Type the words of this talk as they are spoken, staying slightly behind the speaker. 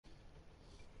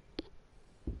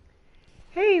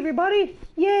Hey everybody!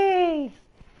 Yay!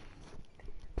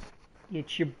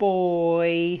 It's your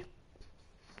boy.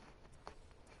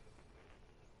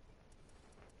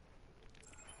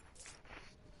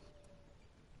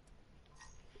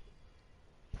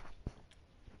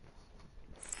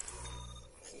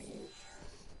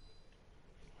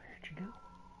 Where'd you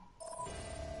go?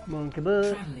 Monkey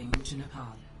butt. Traveling to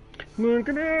Nepal.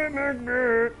 Monkey butt, monkey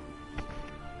butt.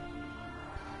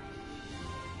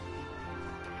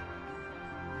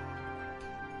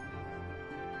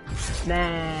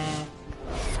 Nah.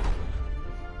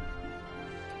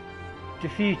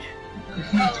 Defeat.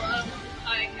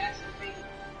 Hi, casTleVania.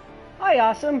 Hi,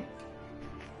 awesome.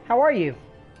 How are you?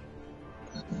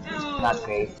 No, Not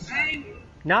great.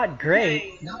 Not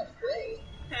great. Not great.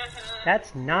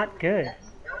 That's not good.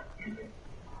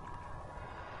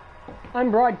 I'm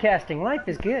broadcasting. Life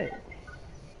is good.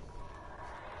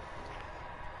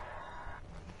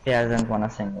 He hasn't won a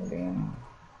single game.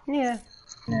 Yeah.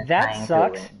 And That trying to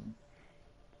sucks. win.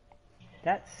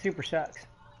 That super sucks.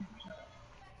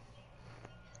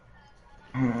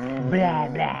 Blah,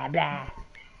 blah, blah.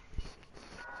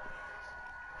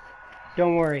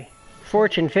 Don't worry.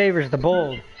 Fortune favors the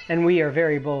bold, and we are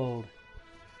very bold.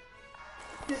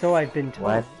 So I've been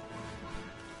told. What?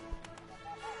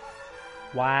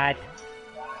 What?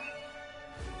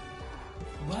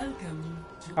 Welcome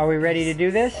to Are we ready to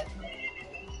do this?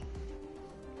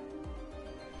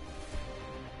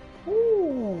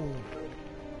 Ooh.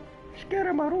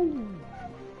 Skaramaroo.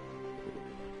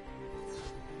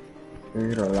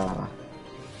 Hoorah.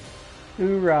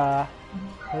 Hoorah.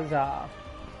 Huzzah.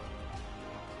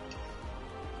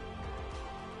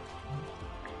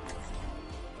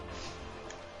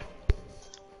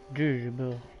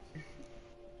 Jujuboo.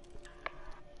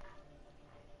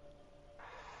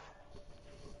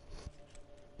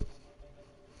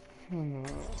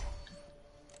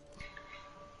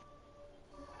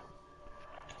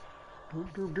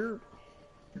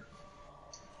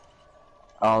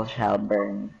 All shall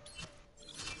burn.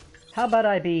 How about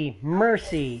I be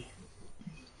Mercy?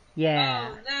 Yeah.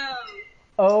 Oh no.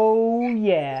 Oh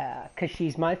yeah, 'cause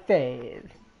she's my fave.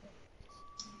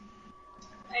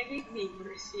 I hate being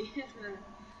Mercy.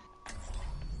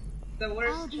 The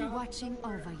worst I'll be job. watching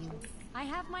over you. I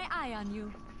have my eye on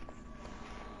you.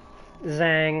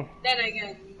 Zang. Then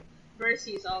again,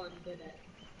 Mercy is all I'm good at.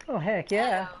 Oh heck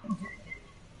yeah.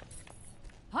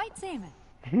 Heute Semen.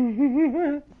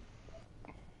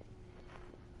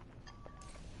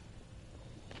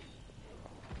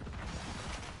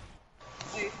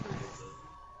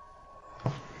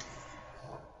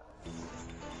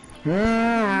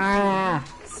 Ah!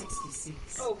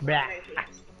 66. Oh, Blah.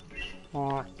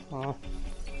 fuck,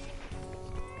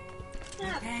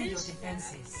 Prepare your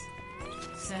defenses.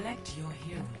 Select your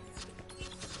hero.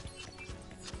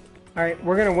 Alright,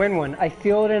 we're gonna win one. I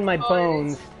feel it in my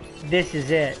bones. This is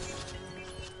it.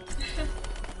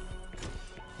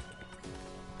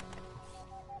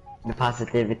 The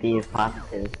positivity is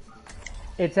positive.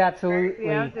 It's absolutely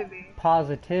You have to be.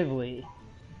 positively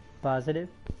positive.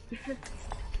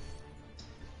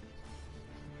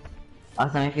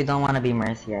 Also, if you don't want to be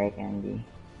Mercy, I can be.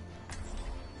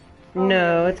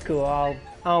 No, it's cool.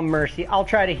 I'll Mercy. I'll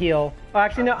try to heal. Oh,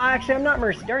 actually no. Actually, I'm not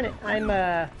Mercy. Darn it. I'm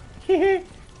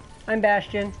I'm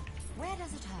Bastion. Where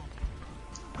does it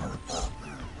hurt?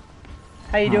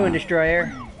 How you doing,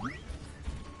 Destroyer?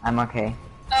 I'm okay.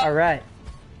 All right.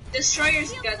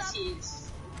 Destroyer's gutsies.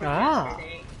 From Ah.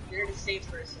 yesterday. They're the same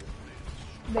person.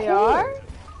 They are?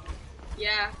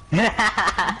 Yeah.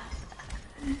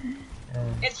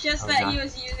 It's just Oh, that God. he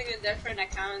was using a different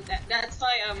account. That's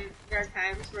why there are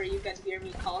times where you get to hear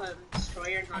me call him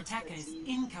Destroyer, not Attackers Gutsies.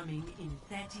 incoming in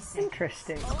 30 seconds.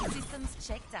 Interesting. All systems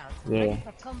checked out. Yeah. Ready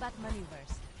for combat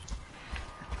maneuvers.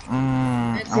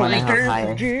 It's I wanna like- help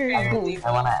High. Very,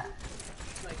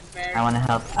 I wanna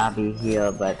help Abby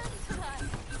heal, but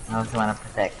I also wanna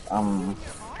protect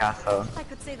Castle I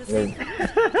could say the same.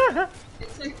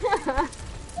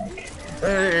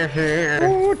 with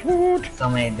Woot woot. so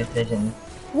many decisions.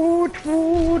 Woot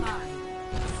woot.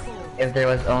 If there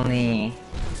was only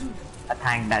a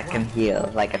tank that can heal,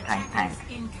 like a tank.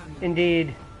 Incoming.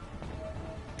 Indeed.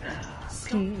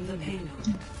 Stop the payload.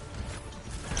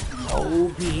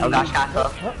 Oh, Oh gosh,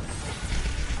 Castle.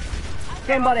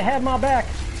 Somebody have my back.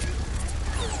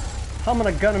 I'm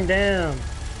gonna gun him down.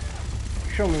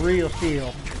 Show him the real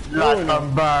steel. Lots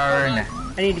of burn.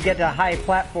 I need to get to a high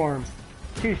platform.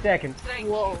 2 seconds.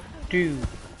 Whoa. 2.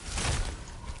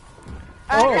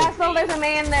 Alright, Castle, there's a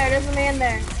man there. There's a man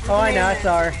there. There's Oh, a I man know. I there.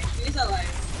 saw her. He's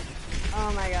alive.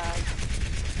 Oh my god.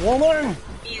 Woman.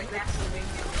 Me and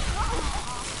casTleVania.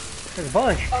 There's a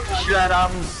bunch. Oh god. Shut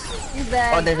up. He's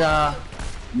dead. Oh, there's a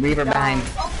Reaper behind.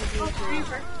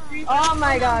 Reaper. Oh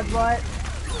my god, what?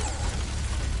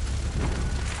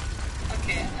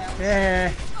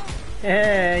 Okay.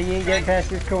 Yeah, you ain't getting past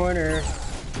this corner.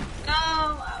 No,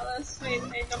 Alice, wait,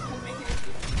 I don't want to make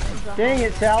it. Dang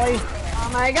it, Sally. Oh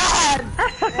my god!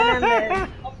 And I'm dead.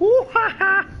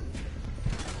 Woo-ha-ha.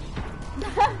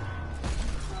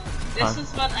 This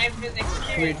is what I've been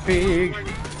experiencing. Sweet pig. this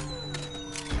morning.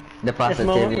 The This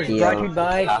moment was positivity brought to you of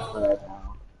by Castle right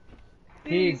now.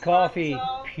 Pig Coffee.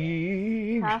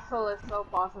 Pig. Castle is so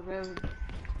positive.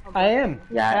 I am.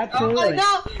 Yeah. Oh, Absolutely.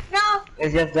 no!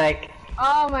 It's just like,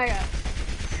 Oh my god.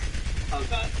 Oh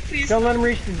god, please. Don't let him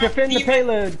reach the defend the Demon.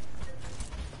 payload.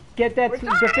 Get that,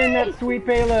 defend that sweet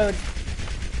payload.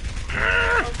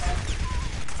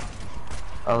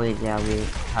 oh wait, yeah, we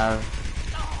have,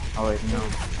 oh wait, no,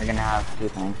 we're gonna have 2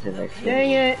 times the actually.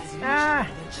 Dang it. Ah.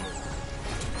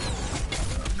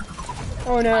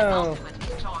 Oh no.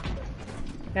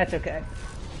 That's okay.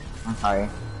 I'm sorry.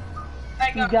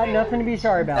 You got nothing to be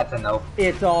sorry about. That's a nope.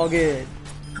 It's all good.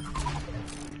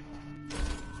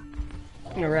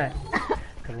 Alright.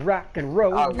 Rock and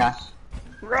roll. Oh gosh.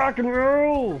 Rock and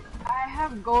roll. I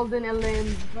have golden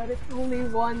limbs, but it's only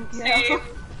one kill. Same.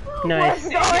 Nice.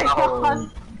 What's going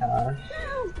on? Gosh.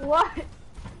 What?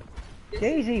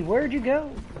 Daisy, where'd you go?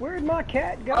 Where'd my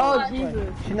cat go? Oh, Well,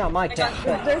 Jesus. she's not my cat,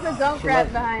 but There's a junk She rat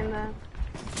loves- behind that.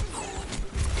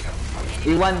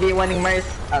 We 1v1ing Merce.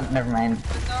 Oh, never mind.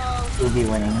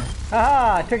 2v1ing.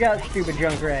 haha, took out stupid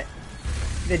Junkrat.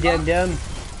 The dum dum.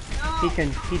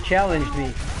 He challenged me.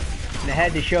 And I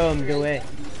had to show him the way.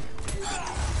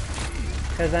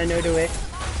 Cause I know the way.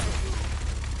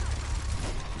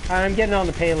 I'm getting on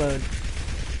the payload.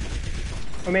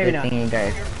 Or maybe Good not. thing you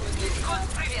guys.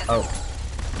 Oh,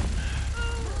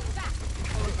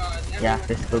 Oh god, yeah,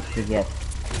 the scoop to get.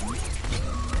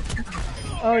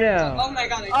 Oh no. Oh my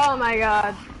god, Oh my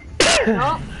god.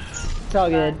 Nope. It's all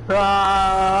good.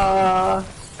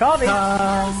 Coffee!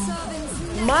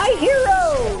 My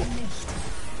hero!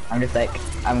 I'm just like,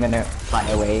 I'm gonna fly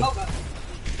away. oh god.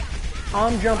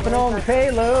 I'm jumping on the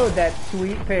payload, that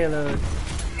sweet payload.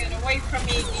 Get away from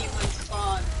me, demon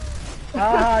spawn.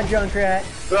 Haha, Junkrat.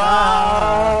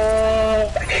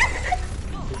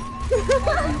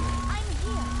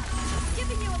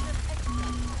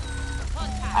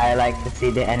 I like to see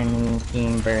the enemy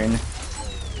team burn.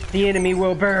 The enemy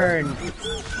will burn.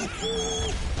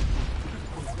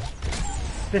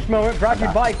 This moment brought to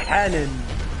you by Cannon.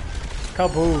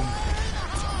 Kaboom.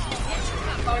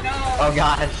 Oh no. Oh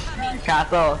gosh,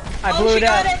 Castle. I Oh, blew she it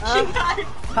got up. it! She got it!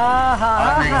 Ha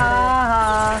ha Oh, nice.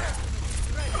 ha ha.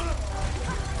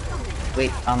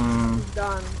 Wait,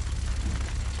 Done.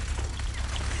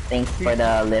 thanks for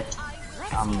the lift.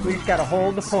 We just gotta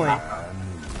hold the point.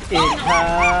 It's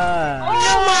time.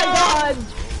 Oh my god!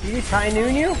 You High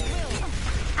Noon you?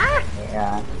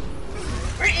 Yeah.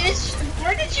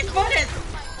 Where did you put it?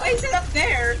 Why is it up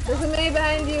there? There's a man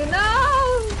behind you.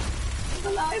 No! It's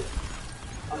alive.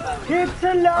 It's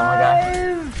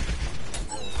alive!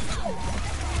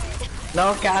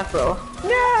 No, Castle.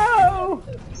 No!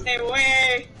 Stay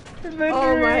away. The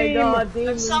Oh my dream. god,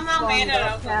 demon somehow spawned made it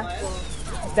up out of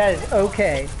castle. That is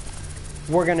okay.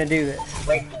 We're gonna do this.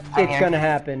 Wait, I'm It's here. gonna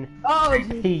happen. Oh,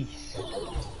 jeez. Peace. I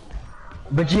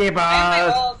have my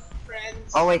Vegeta! old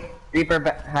friends. Oh wait, Reaper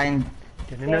behind.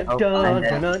 Dun-dun-dun, Oh, I'm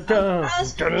dead. dun-dun-dun,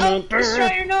 Alice, dun-dun-dun.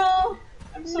 Destroyer, no!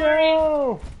 I'm sorry.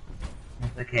 No!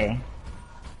 It's okay.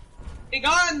 Be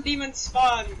gone, demon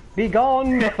spawn. Be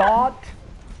gone, thought.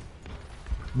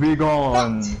 Be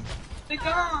gone. Be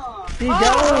gone. Be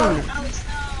gone. Alice,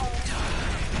 no.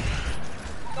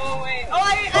 Go away. Oh,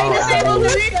 I Oh, disabled the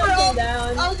Alice. Reaper. Something down.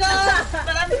 Oh god,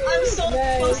 but I'm so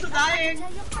Nice. close to dying.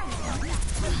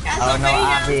 Oh no,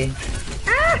 casTleVania. Abby.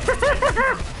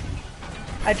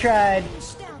 I tried.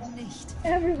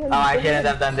 Everyone Oh, I shouldn't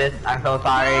have done this. I'm so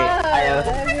sorry.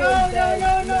 Everyone died.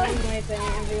 No. Not my thing.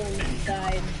 Everyone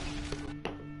died.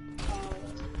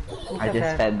 I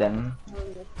just fed them.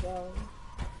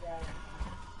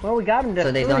 Well, we got him to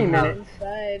So they 3 don't have- minutes.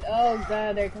 Died. Oh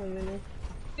god, they're coming.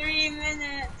 3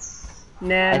 minutes.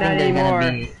 Nah, I not think there's anymore.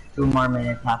 gonna be 2 more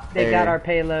minutes after. They got our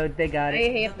payload. They got I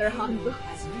it. hate their hunt.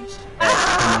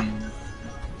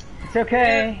 It's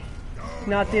okay.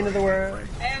 Not the end of the world.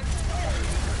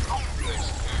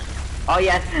 Oh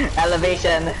yes,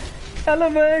 elevation.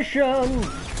 Elevation.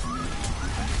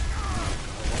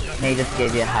 They just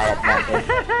gave you a high advantage.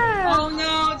 Oh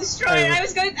no, Destroyer. I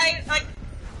was going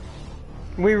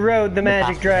We rode the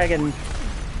magic dragon.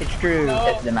 It's true. No.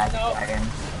 That's the magic No. dragon.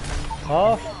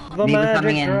 Off the Maybe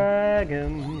coming magic in.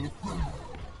 dragon.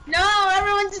 No,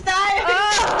 everyone's dying.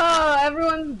 Oh,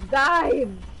 died.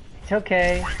 It's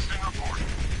okay.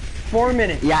 4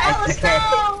 minutes. Yeah, it's okay.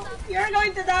 No! You're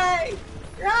going to die!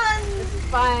 Run!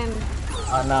 Fine.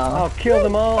 Oh no. I'll kill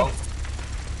them all.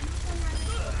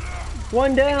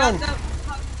 One down. Got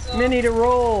the Mini to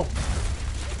roll.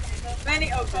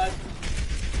 Many, oh god.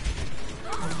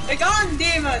 They're gone,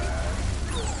 demon!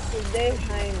 They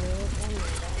hide me.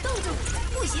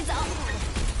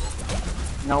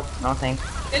 Nope, no thanks.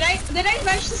 Did I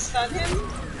manage to stun him?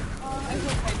 Oh, I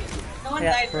hope I did. No one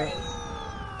Yeah, died for right. his.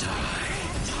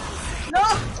 No!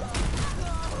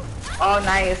 Oh,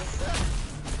 nice.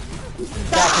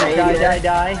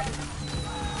 Die.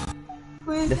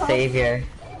 Please The help. savior.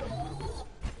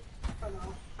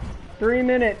 3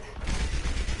 minutes.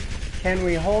 Can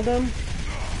we hold them?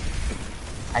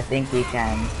 I think we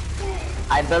can.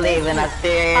 I believe in us,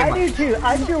 team. I do too.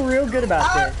 I feel real good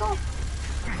about this.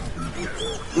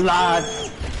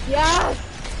 Lots. Yes!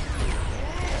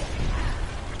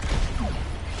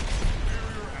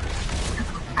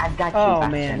 I've got you, Oh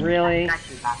Bastion. man, really? I've got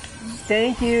you, Bastion.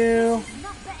 Thank you.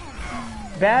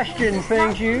 Bastion,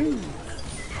 thank you.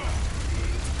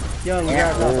 Young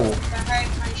Yeah, grab ooh. Behind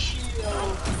my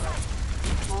shield.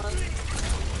 Come on.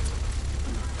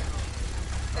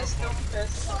 Let's go with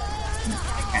this.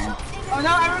 Oh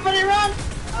no, everybody run!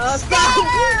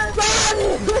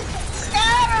 Scatter!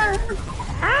 Scatter!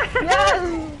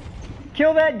 Yes!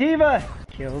 Kill that diva.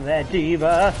 Kill that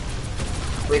diva.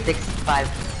 Wait, 6, 5,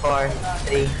 4,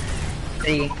 3,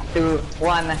 3, 2,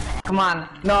 1. Come on.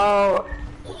 No.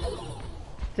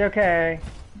 It's okay.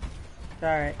 It's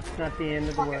alright. It's not the end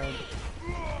of the world.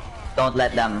 Don't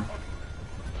let them.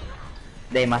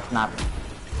 They must not.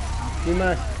 We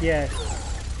must, yes.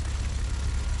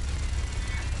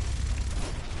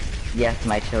 Yes,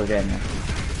 my children.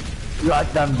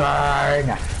 Let them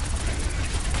burn.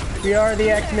 We are the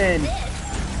X-Men.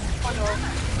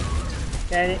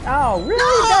 And oh,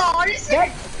 really? No! Are you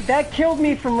serious? That killed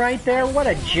me from right there? What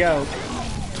a joke.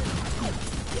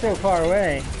 So far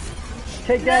away.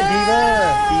 Take that,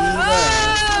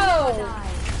 Oh!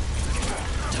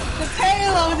 The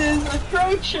payload is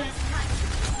approaching.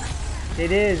 Diva.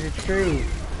 It is, it's true.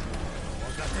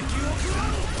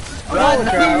 Run,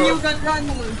 Trout. You got run,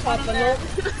 Papa. No.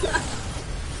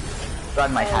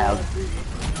 Run, my child.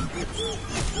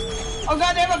 Oh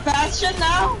god, they have a bastion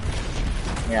now?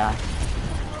 Yeah.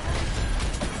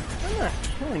 I'm not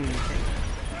killing anything.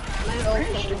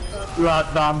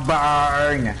 Let them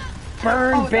burn.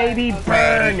 Burn, Oh, baby, okay.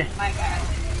 burn! My god.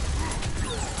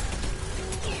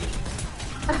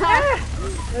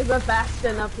 There's a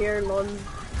bastion up here, Lon.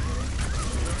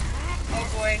 Oh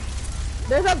boy.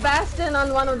 There's a bastion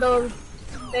on one of those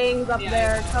things up Yeah.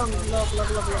 there. Come, look.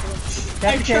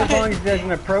 That's okay as long as it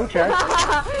doesn't approach us.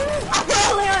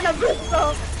 I'm only on a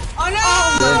pistol. Oh no!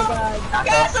 Oh my god.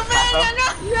 Castlevania,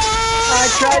 no! I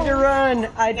tried to run.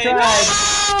 I tried.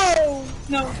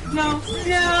 No! No!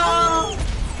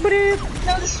 Boop.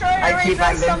 No, destroy it I right keep now,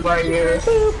 on them for something. you.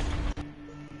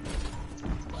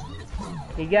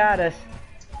 He got us.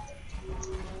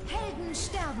 Helden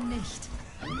sterben nicht.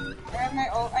 I have my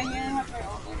ult. I have my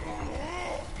ult.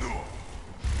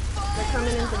 They're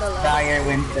coming into the lab. Dire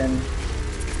Winston.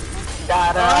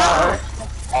 Tada!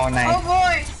 Oh, Oh nice.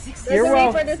 boy! There's You're a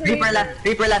welcome. Reaper, there's a Reaper Reaper. left.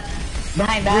 Reaper left.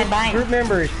 Behind. Group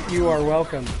members, you are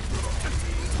welcome.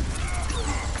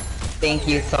 Thank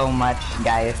you so much,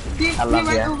 guys. He I love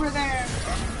went you. over there.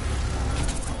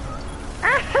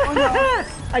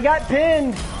 I got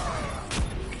pinned.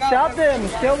 Stop them.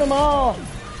 Kill them all.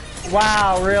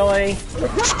 Wow, really?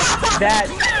 That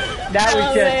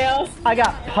was just. I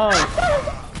got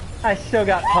punked. I still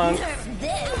got punked.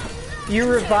 You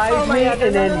revived Oh my me god,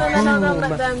 and then no, don't let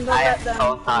boom. them, don't I let am them.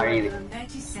 so sorry.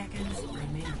 30 seconds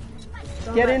remaining.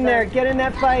 Don't Get let in there. them. Get in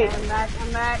that fight. I'm back.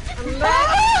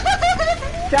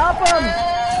 Stop them.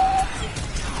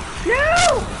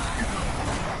 No!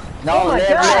 No, Oh my live,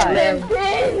 God. live.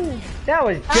 Pinned. That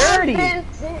was dirty. Pinned.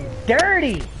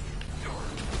 Dirty.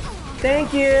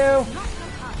 Thank you.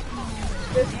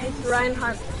 This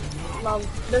Reinhardt. Love.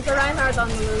 There's a Reinhardt on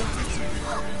the roof.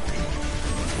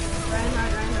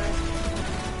 Reinhardt.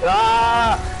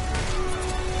 Ah!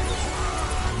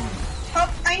 Oh,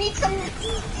 I need some.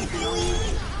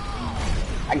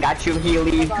 I got you,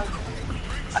 Healy.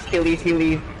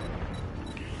 Achilles.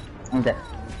 I'm dead.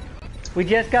 We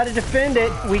just got to defend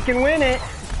it. We can win it.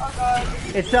 Oh god.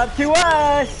 It's up to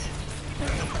us.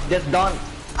 Just don't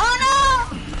Oh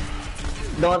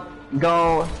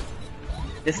go.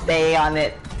 Just stay on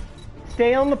it.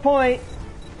 Stay on the point.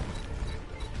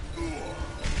 no!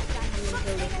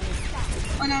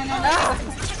 Oh no! No.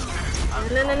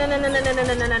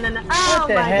 What Oh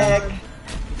the my heck? god.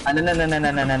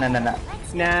 No.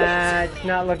 Nah, it's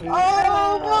not looking.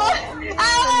 Oh boy!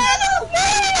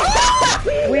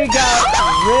 We got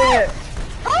ripped.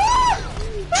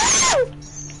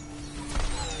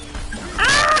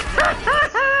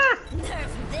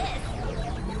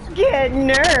 Get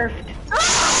nerfed.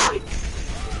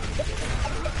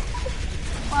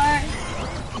 What?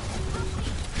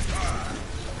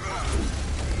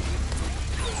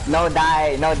 No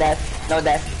die, no death, no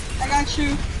death. I got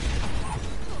you.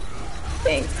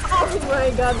 Thanks. Oh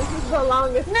my god, this is the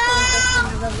longest contest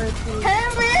I've ever seen.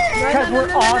 Because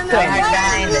we're awesome.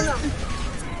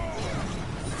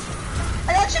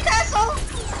 I got you, Castle!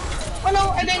 Oh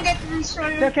no, I didn't get to destroy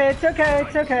It's you. okay, it's okay,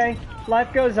 it's okay.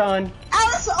 Life goes on.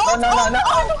 Alice! Oh No. Alice!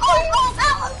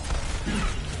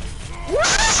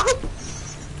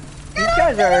 These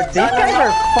guys are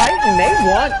fighting.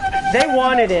 They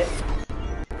wanted it.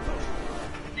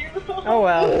 Oh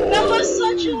well. That was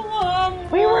such a long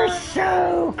We were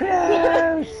so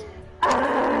close.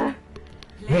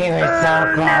 We were so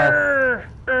close.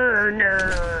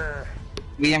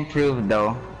 We improved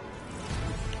though.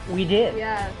 We did.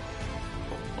 Yes.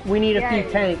 We need a few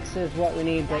tanks is what we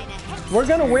need, but we're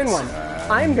gonna win one.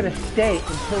 I'm gonna stay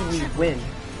until we win.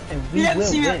 And we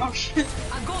will win. Oh shit.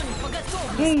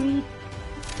 Baby.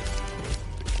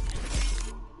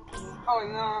 Oh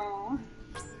no.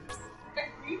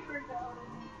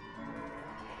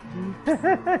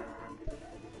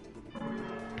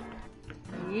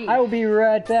 I will be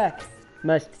right back.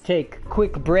 Must take a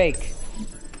quick break.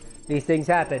 These things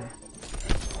happen.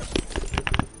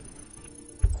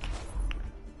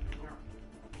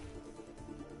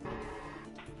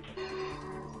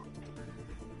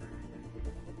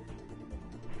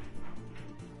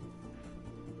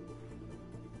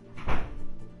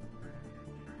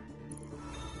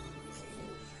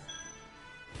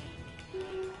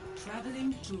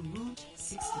 Traveling to Route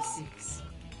 66.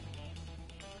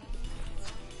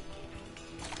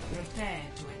 Prepare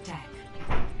to attack.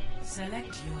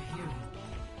 Select your hero.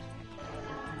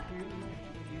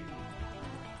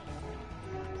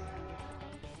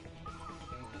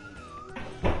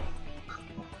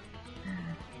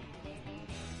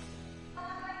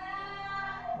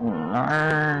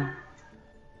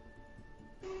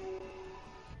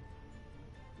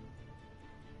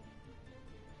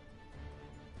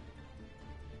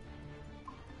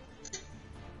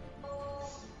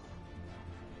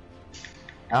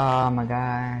 Oh my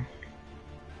god.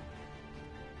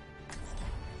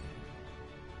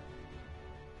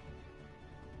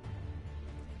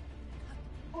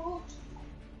 Oh,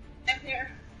 I'm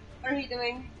here. What are you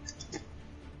doing?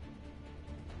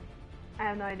 I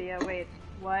have no idea. Wait,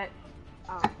 what?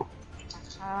 Oh.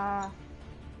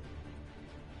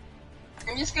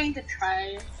 I'm just going to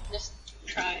try. Just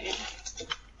try.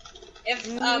 If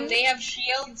they have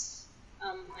shields,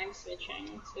 I'm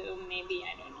switching to maybe,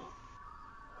 I don't know.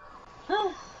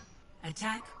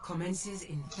 Attack commences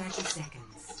in 30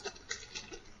 seconds.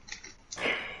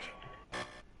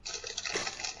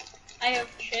 I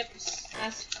have chips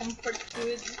as comfort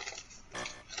food.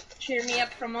 Cheer me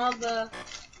up from all the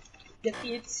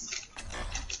defeats.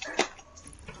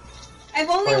 I've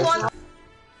only won.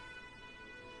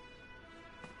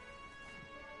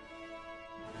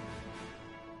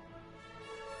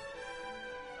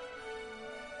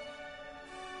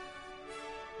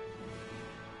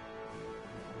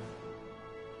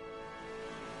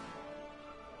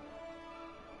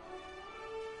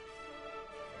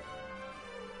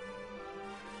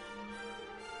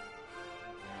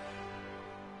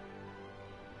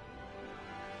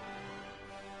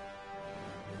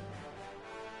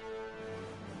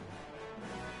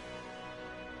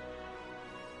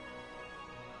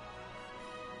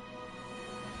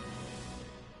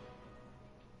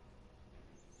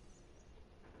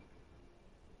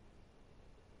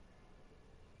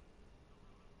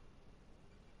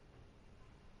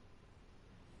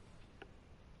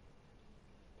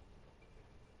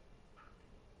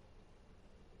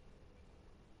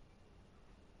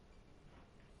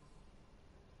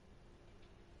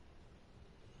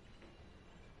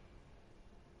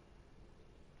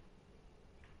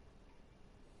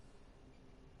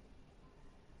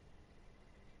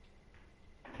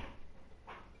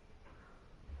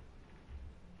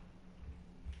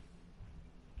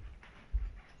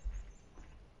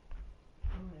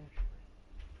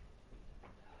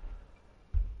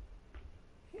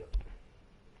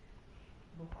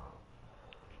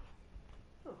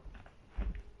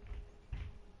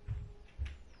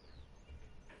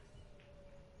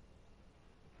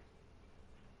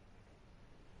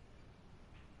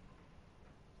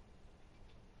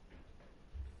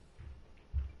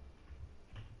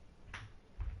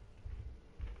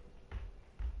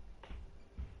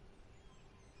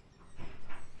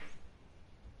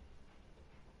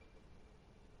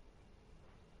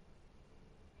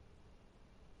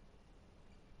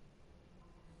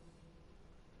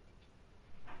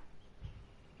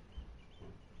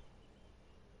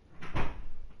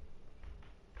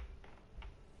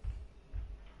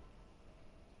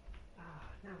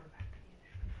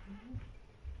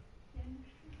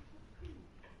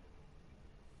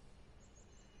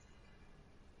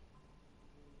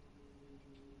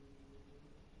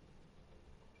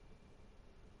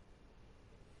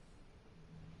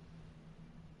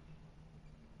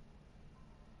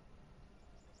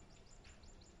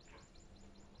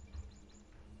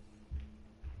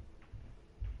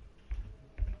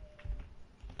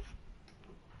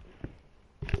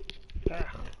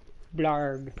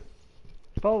 Blarg.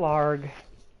 Spolarg.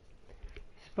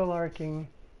 Spolarking.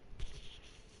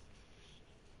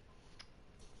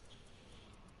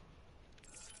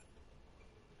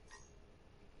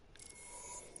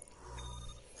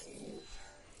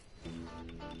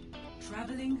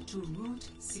 Traveling to Route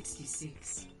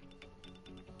 66.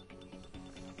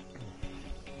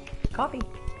 Coffee.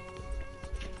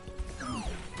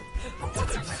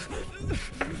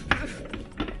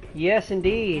 Yes,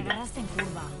 indeed. Quedarás en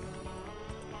curva.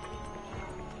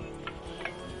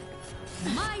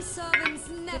 My servants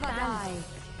never die.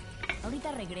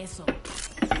 Ahorita regreso.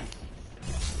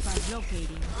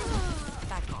 Translocating.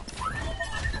 Back off.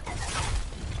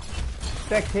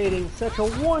 Spectating such a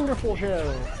wonderful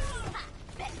show.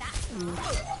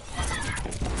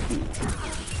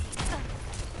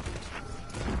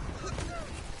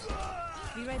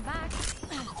 Be right back.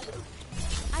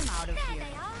 I'm out of here.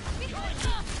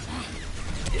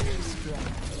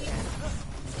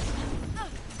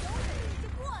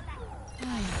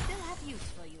 Still have use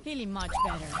for you. Feeling much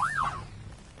better.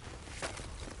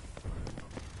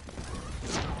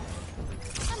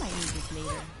 I might need this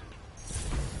later.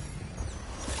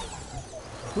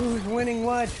 Who's winning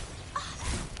what?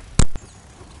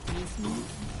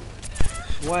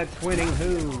 What's winning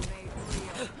who?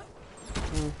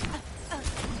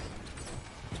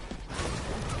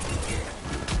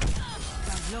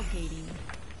 Translocating.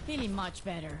 Feeling much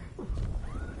better.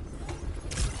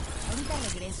 Ahorita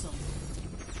regreso.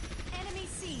 Enemy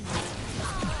seen.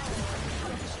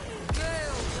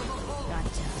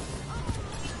 Gotcha.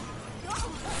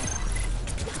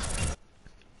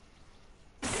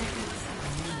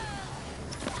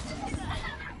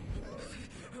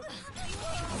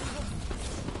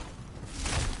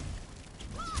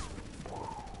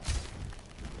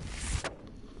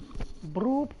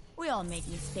 Broop. We all make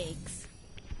mistakes.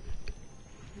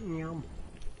 Yum.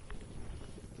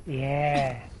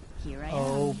 Yeah. Here I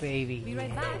Oh, am. baby. Be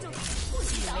right back.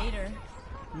 See you later.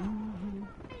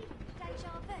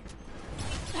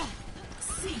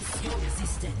 Cease your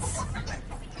resistance.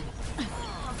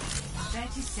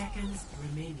 30 seconds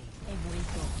remaining. Hey,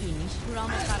 burrito. Finish. We're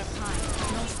almost out of time.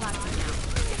 No slacking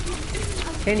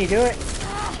now. Can you do it?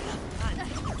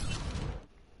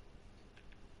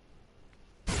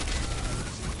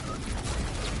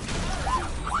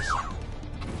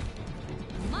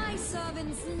 My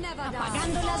servants never die.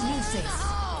 Apagando las luces.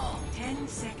 10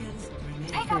 seconds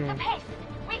remaining. Pick up the pace.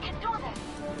 We can do this.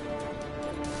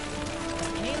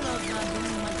 Halo's not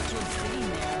doing much good sitting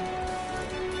there.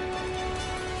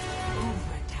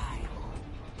 Overtime.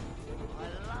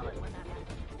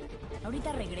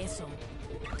 Ahorita regreso.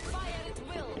 Fire at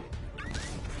will.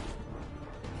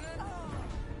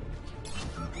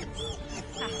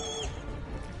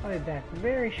 I'll be back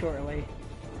very shortly.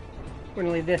 We're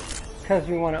gonna leave this because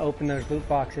we want to open those loot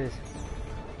boxes.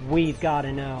 We've got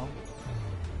to know.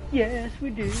 Yes,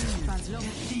 we do.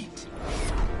 Defeat.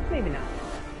 Maybe not.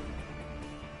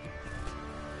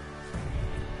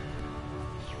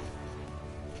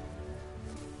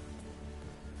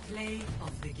 Play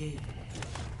of the game.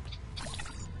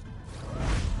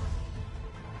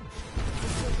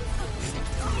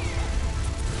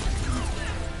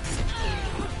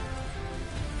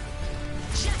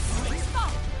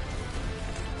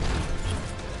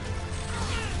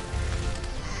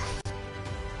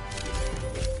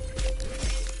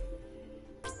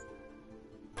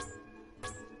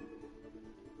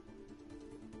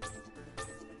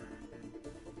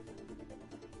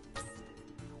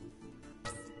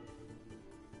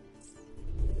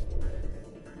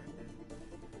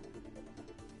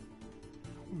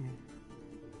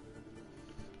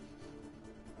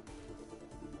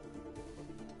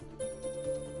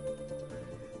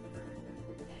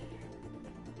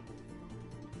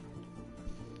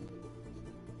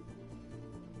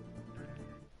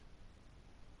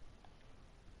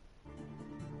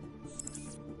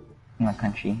 My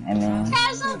country, I mean.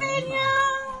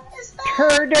 casTleVania! Is that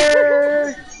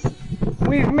Herder!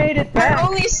 We've made it our back!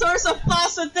 only source of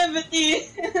positivity?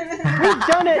 We've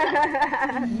done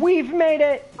it! We've made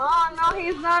it! Oh no,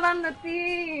 he's not on the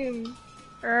team.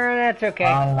 That's okay.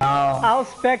 Oh no. I'll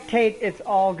spectate, it's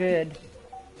all good.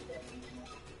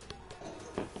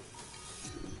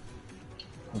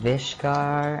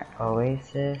 Vishkar,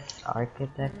 Oasis,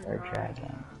 Architect, or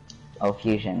Dragon? Oh,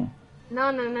 Fusion. No.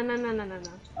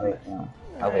 Oh wait, no.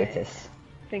 Oasis.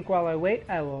 I think while I wait,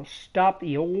 I will stop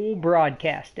the old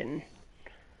broadcasting.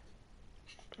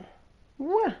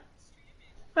 What?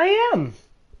 I am.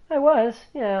 I was,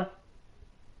 yeah.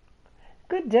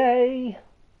 Good day.